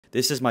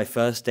This is my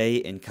first day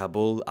in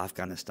Kabul,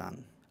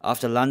 Afghanistan.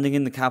 After landing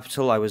in the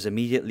capital, I was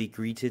immediately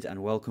greeted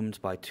and welcomed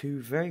by two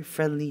very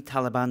friendly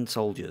Taliban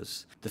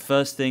soldiers. The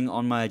first thing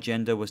on my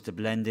agenda was to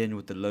blend in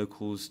with the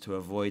locals to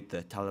avoid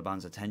the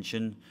Taliban's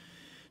attention,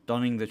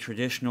 donning the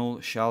traditional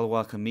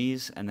shalwar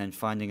kameez and then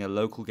finding a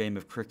local game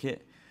of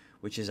cricket,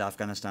 which is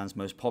Afghanistan's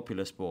most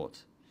popular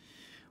sport.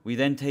 We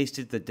then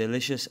tasted the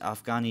delicious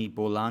Afghani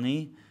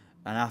bolani,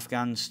 an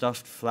Afghan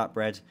stuffed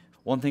flatbread.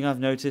 One thing I've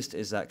noticed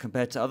is that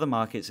compared to other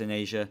markets in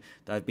Asia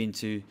that I've been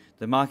to,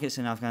 the markets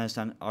in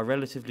Afghanistan are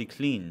relatively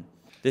clean.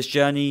 This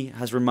journey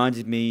has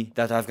reminded me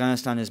that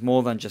Afghanistan is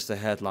more than just the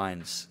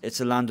headlines.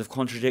 It's a land of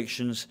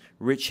contradictions,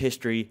 rich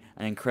history,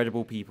 and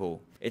incredible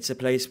people. It's a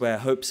place where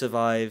hope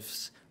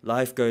survives,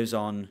 life goes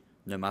on,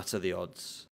 no matter the odds.